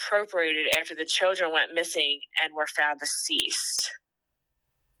that were appropriated after the children went missing and were found deceased.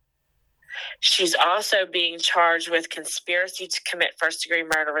 She's also being charged with conspiracy to commit first-degree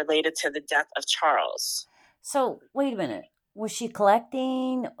murder related to the death of Charles. So, wait a minute. Was she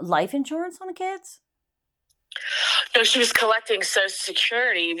collecting life insurance on the kids? No, she was collecting Social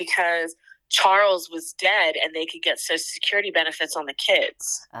Security because Charles was dead and they could get Social Security benefits on the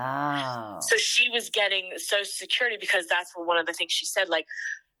kids. Oh. So she was getting Social Security because that's one of the things she said, like,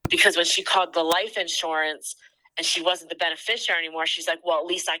 because when she called the life insurance and she wasn't the beneficiary anymore, she's like, well, at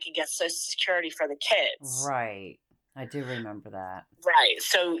least I can get Social Security for the kids. Right. I do remember that. Right.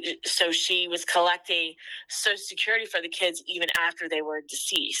 So she was collecting Social Security for the kids even after they were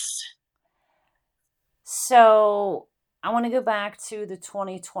deceased. So I want to go back to the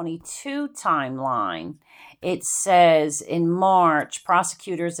 2022 timeline. It says in March,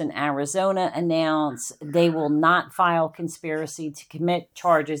 prosecutors in Arizona announce they will not file conspiracy to commit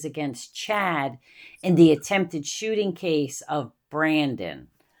charges against Chad in the attempted shooting case of Brandon.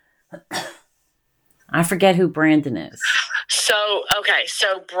 I forget who Brandon is. So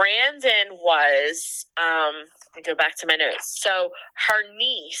Brandon was, let me go back to my notes. So her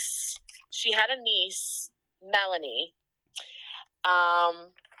niece, she had a niece, Melanie,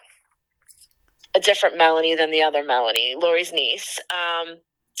 a different Melanie than the other Melanie, Lori's niece.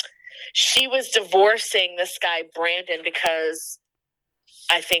 She was divorcing this guy, Brandon, because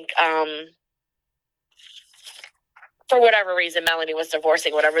I think, for whatever reason, Melanie was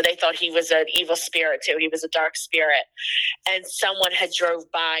divorcing, whatever. They thought he was an evil spirit too. He was a dark spirit. And someone had drove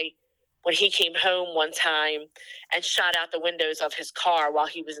by when he came home one time and shot out the windows of his car while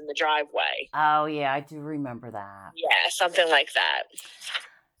he was in the driveway. Oh, yeah, I do remember that. Yeah, something like that.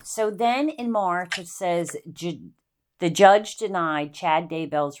 So then in March, it says the judge denied Chad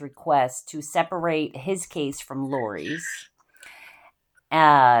Daybell's request to separate his case from Lori's.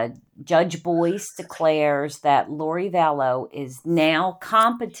 Judge Boyce declares that Lori Vallow is now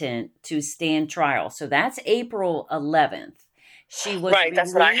competent to stand trial. So that's April 11th. She was right,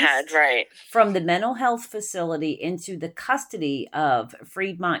 that's what I had, right. From the mental health facility into the custody of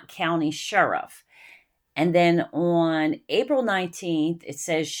Fremont County Sheriff. And then on April 19th, it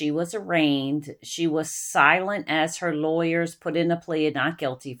says she was arraigned. She was silent as her lawyers put in a plea of not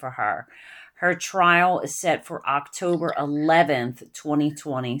guilty for her. Her trial is set for October 11th,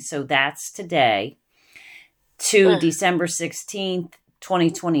 2020. So that's today, to December 16th,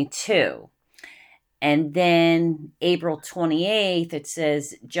 2022. And then April 28th, it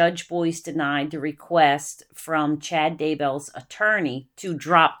says Judge Boyce denied the request from Chad Daybell's attorney to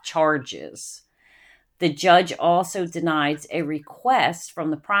drop charges. The judge also denied a request from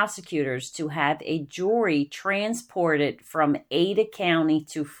the prosecutors to have a jury transported from Ada County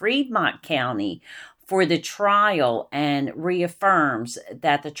to Fremont County for the trial, and reaffirms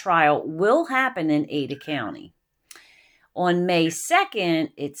that the trial will happen in Ada County. On May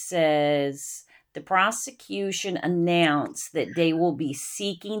 2nd, it says the prosecution announced that they will be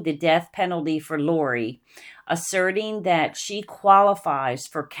seeking the death penalty for Lori, asserting that she qualifies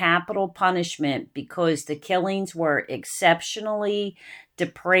for capital punishment because the killings were exceptionally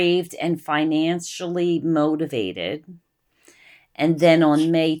depraved and financially motivated. And then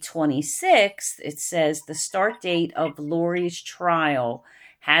on May 26th, it says the start date of Lori's trial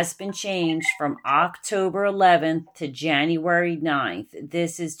has been changed from October 11th to January 9th.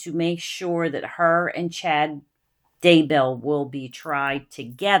 This is to make sure that her and Chad Daybell will be tried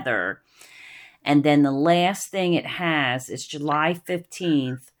together. And then the last thing it has is July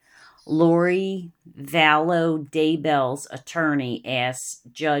 15th. Lori Vallow Daybell's attorney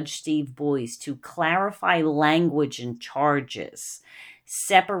asked Judge Steve Boyce to clarify language and charges,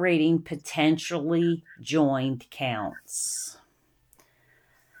 separating potentially joined counts.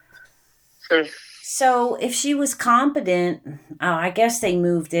 So if she was competent, I guess they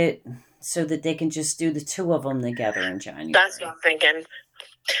moved it so that they can just do the two of them together in January. That's what I'm thinking.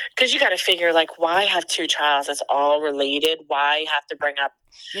 Because you got to figure, like, why have two trials that's all related? Why have to bring up?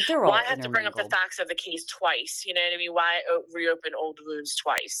 Why have to bring up the facts of the case twice? You know what I mean? Why reopen old wounds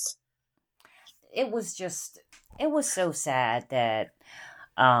twice? It was so sad that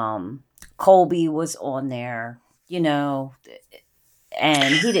Colby was on there,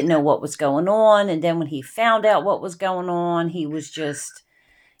 and he didn't know what was going on. And then when he found out what was going on, he was just,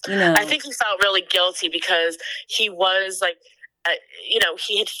 I think he felt really guilty because he was like,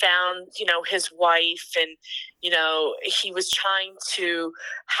 he had found, his wife, and, he was trying to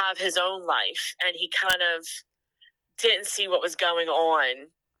have his own life, and he kind of didn't see what was going on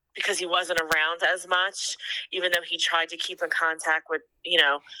because he wasn't around as much, even though he tried to keep in contact with,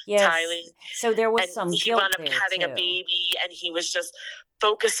 Tylee. So there was some guilt. He wound up having a baby, and he was just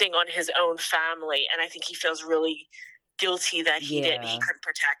focusing on his own family, and I think he feels really guilty that he couldn't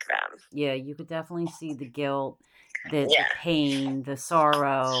protect them. Yeah, you could definitely see the guilt. The pain, the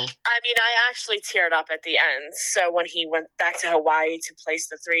sorrow. I mean, I actually teared up at the end. So when he went back to Hawaii to place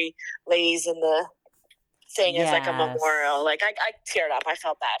the 3 ladies in the thing as like a memorial, like I teared up. I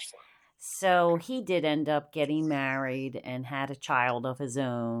felt bad for him. So he did end up getting married and had a child of his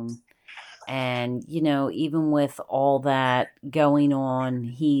own. And, even with all that going on,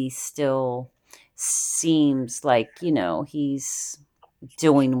 he still seems like, he's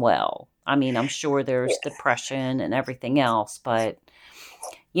doing well. I mean, I'm sure there's depression and everything else, but,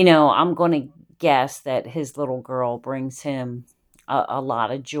 I'm going to guess that his little girl brings him a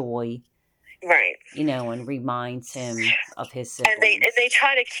lot of joy. Right. And reminds him of his siblings. And they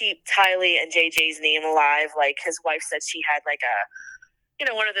try to keep Tylee and JJ's name alive. Like, his wife said she had like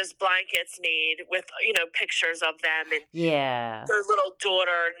one of those blankets made with, pictures of them. And their little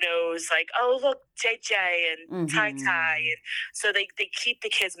daughter knows, like, oh, look, JJ and Tai Tai. And so they keep the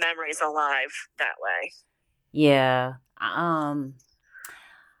kids' memories alive that way. Yeah.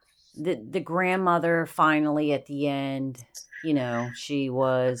 The grandmother finally at the end, she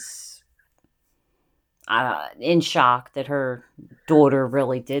was in shock that her daughter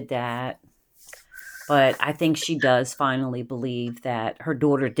really did that. But I think she does finally believe that her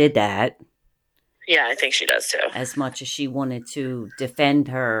daughter did that. Yeah, I think she does too. As much as she wanted to defend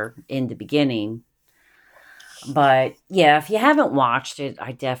her in the beginning. But yeah, if you haven't watched it,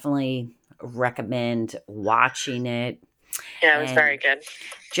 I definitely recommend watching it. Yeah, it was very good.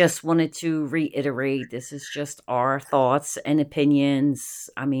 Just wanted to reiterate, this is just our thoughts and opinions.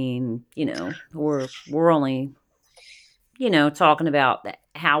 I mean, we're only, talking about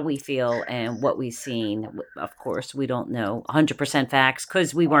how we feel and what we've seen. Of course, we don't know 100% facts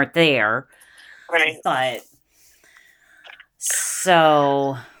because we weren't there. Right. But,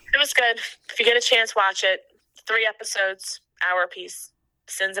 so. It was good. If you get a chance, watch it. 3 episodes, hour apiece.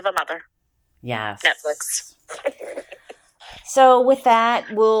 Sins of a Mother. Yes. Netflix. So with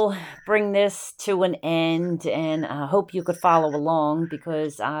that, we'll bring this to an end, and I hope you could follow along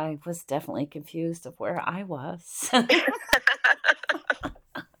because I was definitely confused of where I was.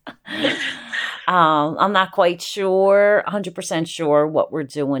 I'm not quite sure, 100% sure what we're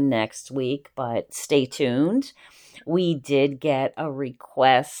doing next week, but stay tuned. We did get a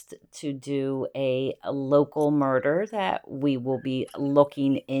request to do a local murder that we will be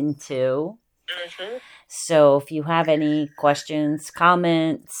looking into. Mm-hmm. So if you have any questions,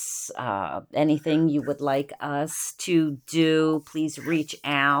 comments, anything you would like us to do, please reach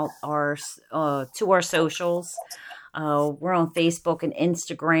out to our socials. We're on Facebook and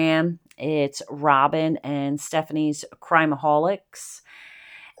Instagram. It's Robin and Stephanie's Crimeaholics.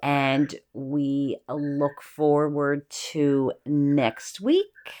 And we look forward to next week.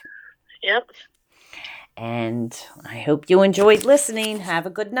 Yep. And I hope you enjoyed listening. Have a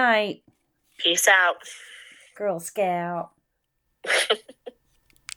good night. Peace out. Girl Scout.